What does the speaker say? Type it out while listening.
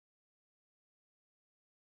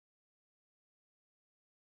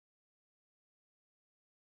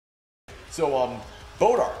So,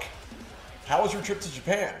 Bodark, how was your trip to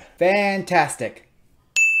Japan? Fantastic.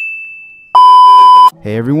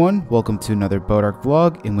 Hey everyone, welcome to another Bodark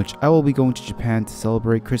vlog in which I will be going to Japan to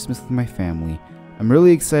celebrate Christmas with my family. I'm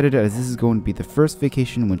really excited as this is going to be the first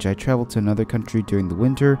vacation in which I travel to another country during the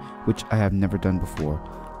winter, which I have never done before.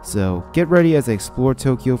 So get ready as I explore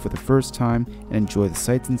Tokyo for the first time and enjoy the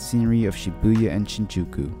sights and scenery of Shibuya and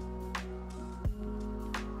Shinjuku.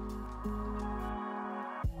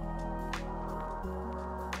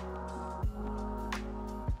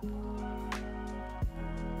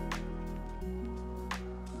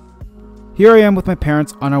 Here I am with my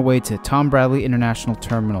parents on our way to Tom Bradley International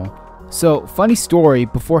Terminal. So, funny story,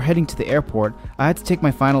 before heading to the airport, I had to take my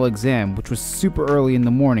final exam, which was super early in the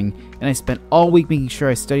morning, and I spent all week making sure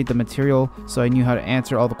I studied the material so I knew how to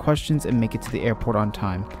answer all the questions and make it to the airport on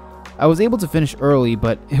time. I was able to finish early,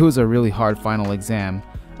 but it was a really hard final exam.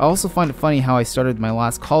 I also find it funny how I started my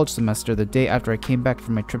last college semester the day after I came back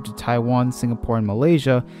from my trip to Taiwan, Singapore, and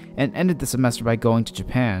Malaysia, and ended the semester by going to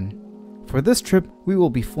Japan. For this trip, we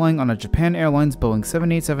will be flying on a Japan Airlines Boeing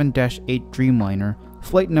 787-8 Dreamliner,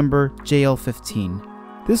 flight number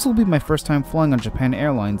JL15. This will be my first time flying on Japan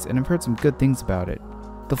Airlines and I've heard some good things about it.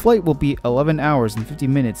 The flight will be 11 hours and 50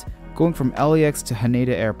 minutes, going from LAX to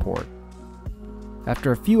Haneda Airport.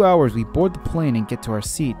 After a few hours, we board the plane and get to our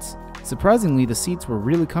seats. Surprisingly, the seats were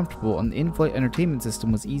really comfortable and the in-flight entertainment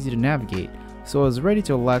system was easy to navigate, so I was ready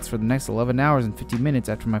to relax for the next 11 hours and 50 minutes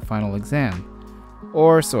after my final exam.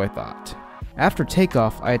 Or so I thought. After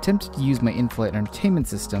takeoff, I attempted to use my in-flight entertainment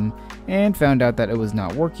system and found out that it was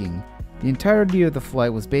not working. The entirety of the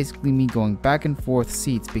flight was basically me going back and forth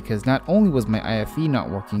seats because not only was my IFE not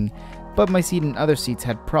working, but my seat and other seats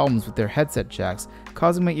had problems with their headset jacks,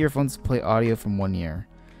 causing my earphones to play audio from one ear.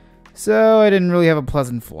 So I didn't really have a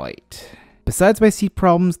pleasant flight. Besides my seat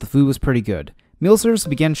problems, the food was pretty good. Meal service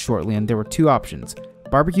began shortly and there were two options: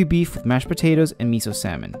 barbecue beef with mashed potatoes and miso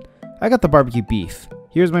salmon. I got the barbecue beef.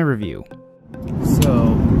 Here's my review.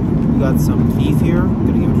 So, we got some beef here. I'm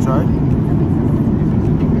gonna give it a try.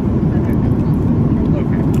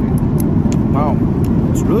 Wow,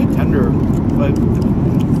 it's really tender. Like,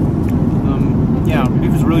 yeah,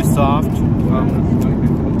 beef is really soft.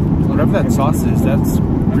 Whatever that sauce is, that's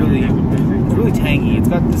really tangy. It's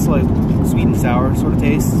got this like sweet and sour sort of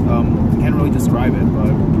taste. Can't really describe it,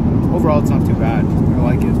 but overall, it's not too bad. I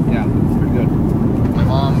like it. Yeah, it's pretty good. My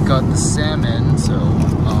mom got the salmon, so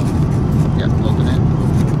yeah, open it.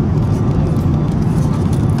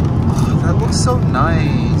 Oh, that looks so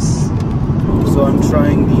nice. So I'm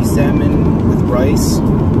trying the salmon with rice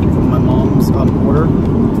from my mom's order.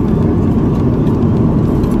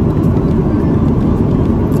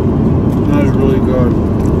 That is really good.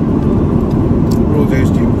 Really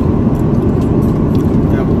tasty.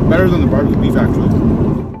 Yeah, better than the barbecue beef actually.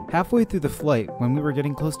 Halfway through the flight, when we were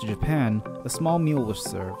getting close to Japan, a small meal was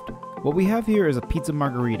served. What we have here is a pizza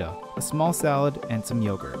margherita, a small salad, and some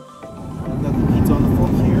yogurt. I've got the pizza on the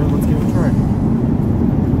fork here, let's give it a try.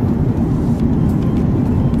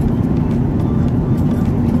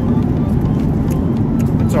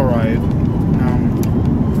 It's alright.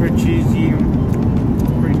 Pretty cheesy,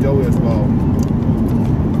 pretty doughy as well.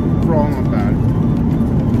 Overall, not bad.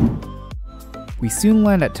 We soon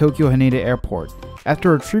land at Tokyo Haneda Airport.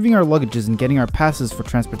 After retrieving our luggages and getting our passes for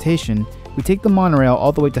transportation, we take the monorail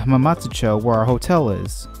all the way to Hamamatsucho where our hotel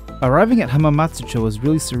is. Arriving at Hamamatsucho was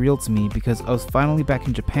really surreal to me because I was finally back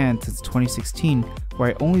in Japan since 2016,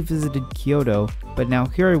 where I only visited Kyoto, but now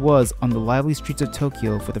here I was on the lively streets of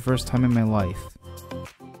Tokyo for the first time in my life.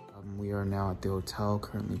 We are now at the hotel,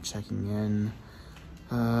 currently checking in.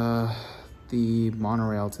 The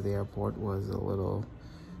monorail to the airport was a little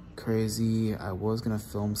crazy. I was gonna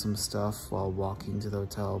film some stuff while walking to the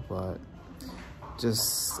hotel, but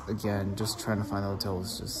just trying to find the hotel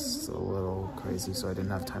was just a little crazy, so I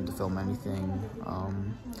didn't have time to film anything.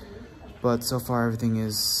 But so far everything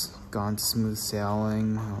is gone smooth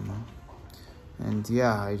sailing. And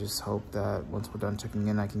yeah, I just hope that once we're done checking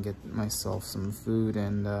in, I can get myself some food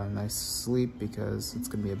and a nice sleep because it's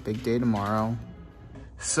gonna be a big day tomorrow.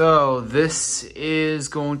 So this is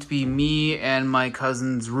going to be me and my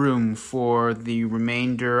cousin's room for the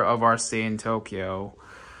remainder of our stay in Tokyo.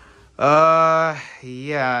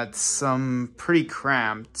 Yeah, it's pretty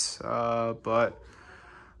cramped, but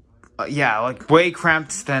yeah, like way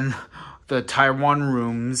cramped than the Taiwan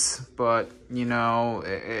rooms, but you know,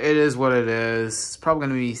 it is what it is. It's probably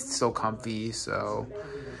gonna be still comfy, so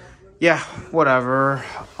yeah, whatever.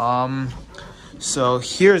 So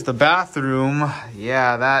here's the bathroom.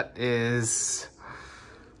 Yeah, that is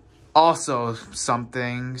also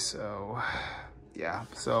something. So yeah,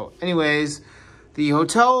 so anyways, The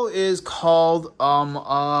hotel is called,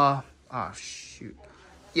 Yeah,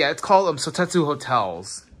 it's called, Sotetsu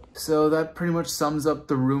Hotels. So that pretty much sums up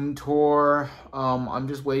the room tour. I'm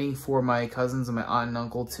just waiting for my cousins and my aunt and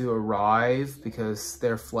uncle to arrive because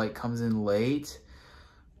their flight comes in late.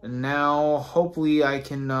 And now, hopefully I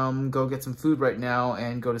can, go get some food right now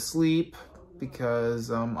and go to sleep because,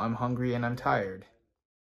 I'm hungry and I'm tired.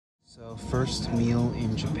 So first meal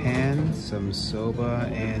in Japan, some soba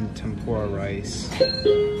and tempura rice.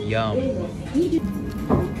 Yum.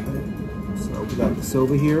 So we got the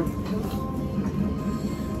soba here,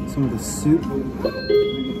 some of the soup.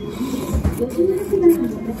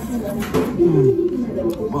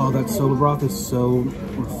 Oh, that soba broth is so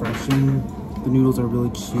refreshing. The noodles are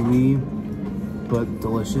really chewy, but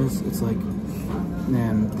delicious. It's like,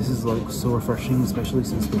 man, this is like so refreshing, especially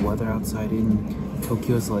since the weather outside in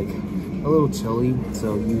Tokyo is like a little chilly,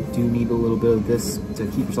 so you do need a little bit of this to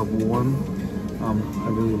keep yourself warm. I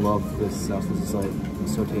really love this stuff. This is like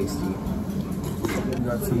so tasty. We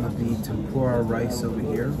got some of the tempura rice over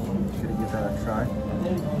here. Should give that a try.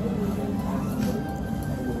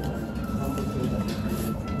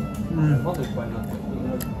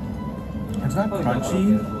 It's not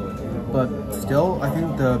crunchy, but still, I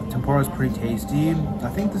think the tempura is pretty tasty. I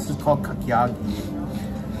think this is called kakage,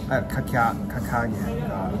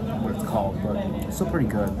 what it's called, but it's still pretty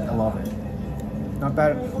good. I love it. Not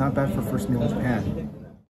bad for first meal in Japan.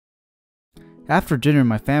 After dinner,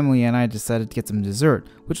 my family and I decided to get some dessert,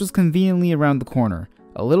 which was conveniently around the corner.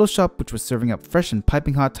 A little shop which was serving up fresh and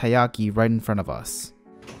piping hot taiyaki right in front of us.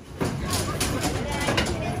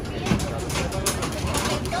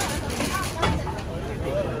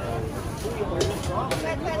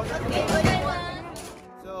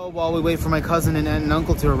 So while we wait for my cousin and aunt and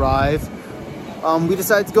uncle to arrive, we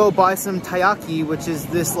decided to go buy some taiyaki, which is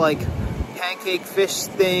this like pancake fish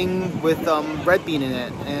thing with red bean in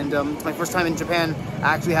it. And it's my first time in Japan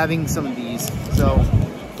actually having some of these. So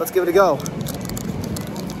let's give it a go.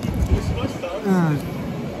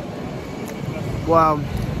 Wow.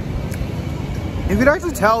 You could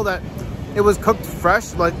actually tell that it was cooked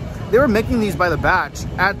fresh. Like they were making these by the batch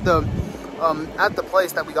at the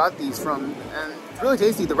place that we got these from, and it's really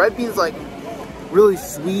tasty. The red bean is like really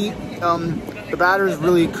sweet. The batter is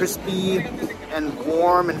really crispy and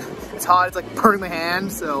warm, and it's hot. It's like burning my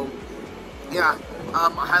hand. So yeah, I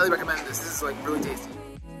highly recommend this. This is like really tasty.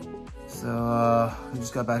 So we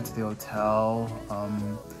just got back to the hotel.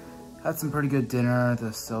 Had some pretty good dinner.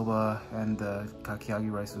 The soba and the kakiyaki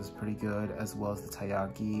rice was pretty good, as well as the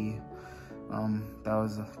taiyaki. That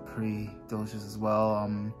was pretty delicious as well.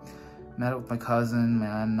 Met up with my cousin, my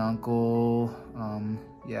aunt and uncle.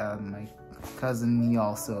 Yeah, my cousin, he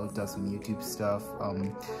also does some YouTube stuff.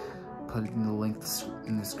 Put in the link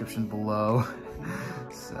in the description below.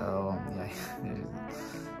 So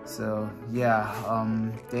yeah,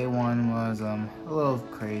 day one was a little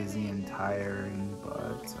crazy and tiring,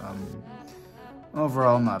 but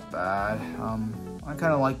overall not bad. I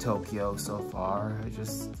kind of like Tokyo so far. The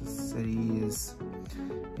city is,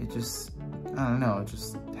 I don't know, it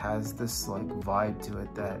just has this like vibe to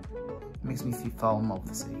it that makes me fall in love with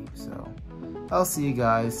the city. So I'll see you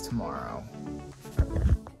guys tomorrow.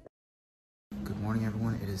 Good morning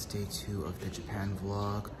everyone, it is day 2 of the Japan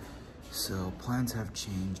vlog. So plans have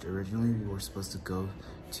changed. Originally we were supposed to go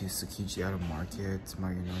to Tsukiji Market,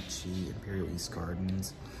 Marunouchi, Imperial East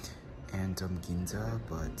Gardens, and Ginza,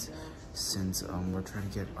 but since we're trying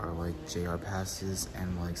to get our like JR passes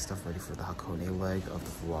and like stuff ready for the Hakone leg of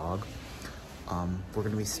the vlog, we're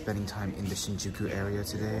gonna be spending time in the Shinjuku area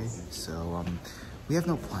today. So we have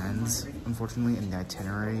no plans unfortunately in the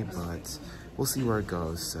itinerary, but we'll see where it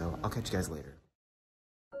goes. So I'll catch you guys later.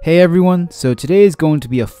 Hey everyone, so today is going to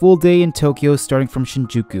be a full day in Tokyo starting from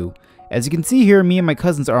Shinjuku. As you can see here, me and my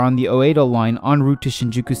cousins are on the Oedo line en route to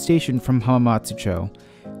Shinjuku Station from Hamamatsucho.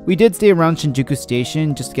 We did stay around Shinjuku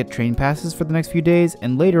Station just to get train passes for the next few days,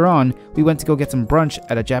 and later on, we went to go get some brunch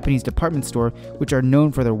at a Japanese department store which are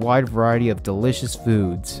known for their wide variety of delicious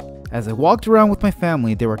foods. As I walked around with my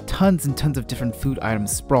family, there were tons and tons of different food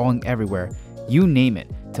items sprawling everywhere. You name it,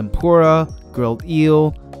 tempura, grilled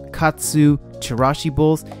eel, katsu, chirashi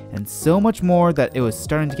bowls, and so much more that it was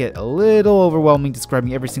starting to get a little overwhelming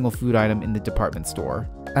describing every single food item in the department store.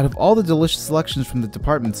 Out of all the delicious selections from the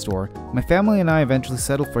department store, my family and I eventually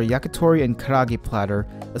settled for a yakitori and karage platter,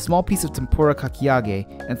 a small piece of tempura kakiyage,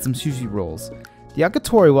 and some sushi rolls. The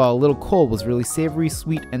yakitori, while a little cold, was really savory,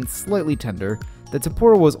 sweet, and slightly tender. The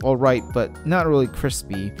tempura was alright, but not really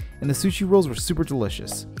crispy, and the sushi rolls were super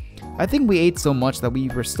delicious. I think we ate so much that we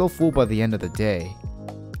were still full by the end of the day.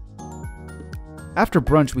 After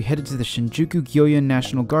brunch, we headed to the Shinjuku Gyoen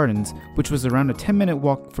National Gardens, which was around a 10-minute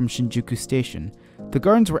walk from Shinjuku Station. The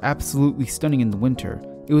gardens were absolutely stunning in the winter.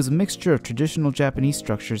 It was a mixture of traditional Japanese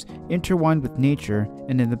structures intertwined with nature,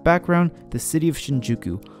 and in the background, the city of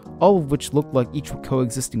Shinjuku, all of which looked like each were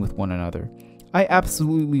coexisting with one another. I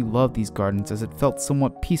absolutely loved these gardens as it felt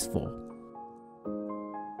somewhat peaceful.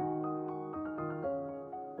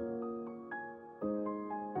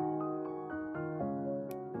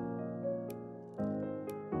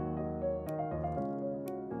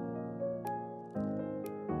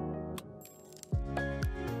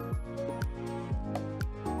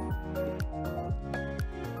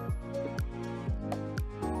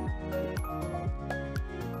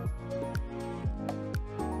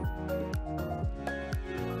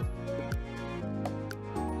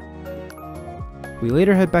 We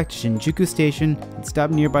later head back to Shinjuku Station and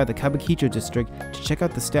stop nearby the Kabukicho district to check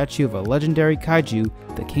out the statue of a legendary kaiju,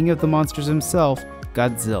 the king of the monsters himself,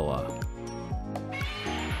 Godzilla.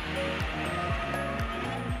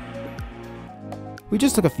 We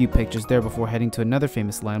just took a few pictures there before heading to another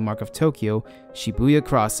famous landmark of Tokyo, Shibuya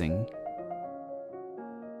Crossing.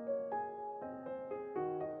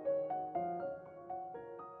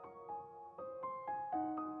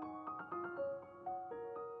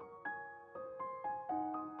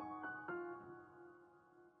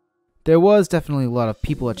 There was definitely a lot of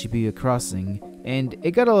people at Shibuya Crossing, and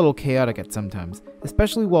it got a little chaotic at some times,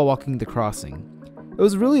 especially while walking the crossing. It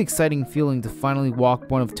was a really exciting feeling to finally walk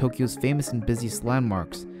one of Tokyo's famous and busiest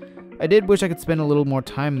landmarks. I did wish I could spend a little more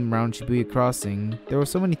time around Shibuya Crossing. There were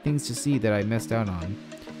so many things to see that I missed out on.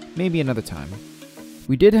 Maybe another time.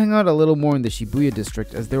 We did hang out a little more in the Shibuya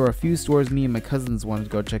district as there were a few stores me and my cousins wanted to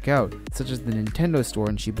go check out, such as the Nintendo store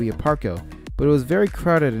in Shibuya Parko, but it was very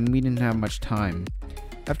crowded and we didn't have much time.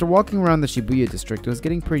 After walking around the Shibuya district, it was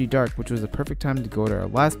getting pretty dark, which was the perfect time to go to our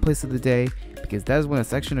last place of the day, because that is when a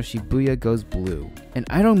section of Shibuya goes blue. And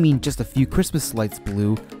I don't mean just a few Christmas lights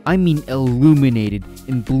blue, I mean illuminated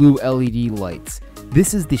in blue LED lights.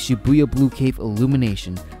 This is the Shibuya Blue Cave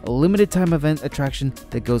Illumination, a limited time event attraction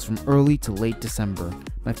that goes from early to late December.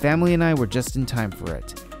 My family and I were just in time for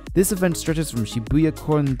it. This event stretches from Shibuya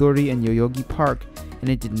Korondori and Yoyogi Park, and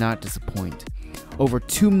it did not disappoint. Over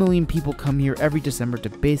 2 million people come here every December to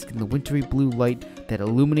bask in the wintry blue light that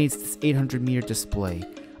illuminates this 800-meter display.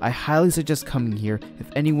 I highly suggest coming here if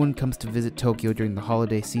anyone comes to visit Tokyo during the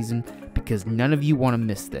holiday season, because none of you want to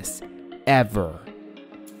miss this. Ever.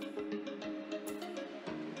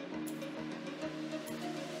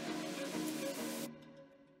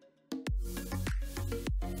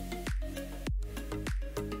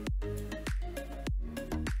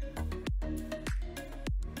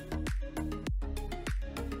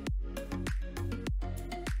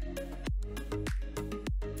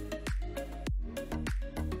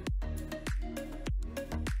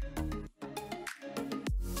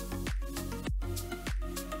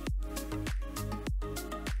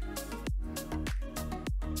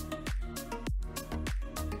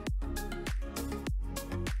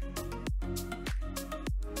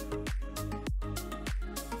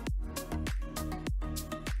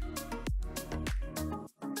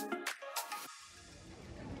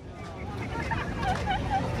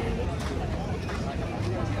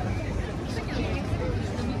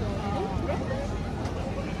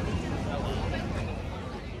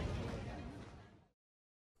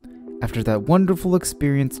 After that wonderful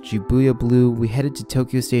experience at Shibuya Blue, we headed to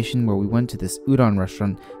Tokyo Station where we went to this udon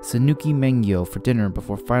restaurant, Sanuki Mengyo, for dinner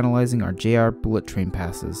before finalizing our JR bullet train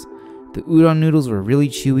passes. The udon noodles were really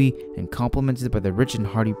chewy and complemented by the rich and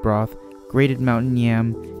hearty broth, grated mountain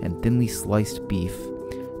yam, and thinly sliced beef.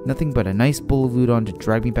 Nothing but a nice bowl of udon to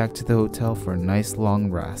drag me back to the hotel for a nice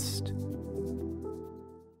long rest.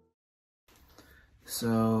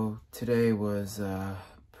 So today was a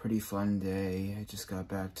pretty fun day. I just got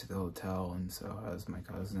back to the hotel and so has my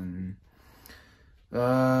cousin.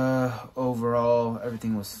 Overall,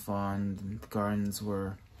 everything was fun. The gardens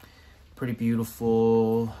were pretty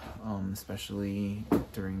beautiful, especially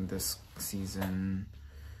during this season.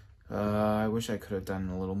 I wish I could have done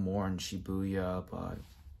a little more in Shibuya, but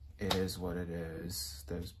it is what it is.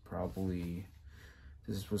 This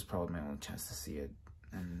was probably my only chance to see it,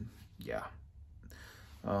 and yeah.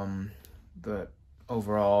 But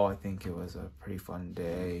overall, I think it was a pretty fun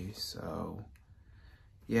day, so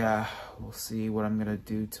yeah, we'll see what I'm gonna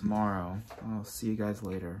do tomorrow. I'll see you guys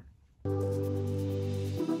later.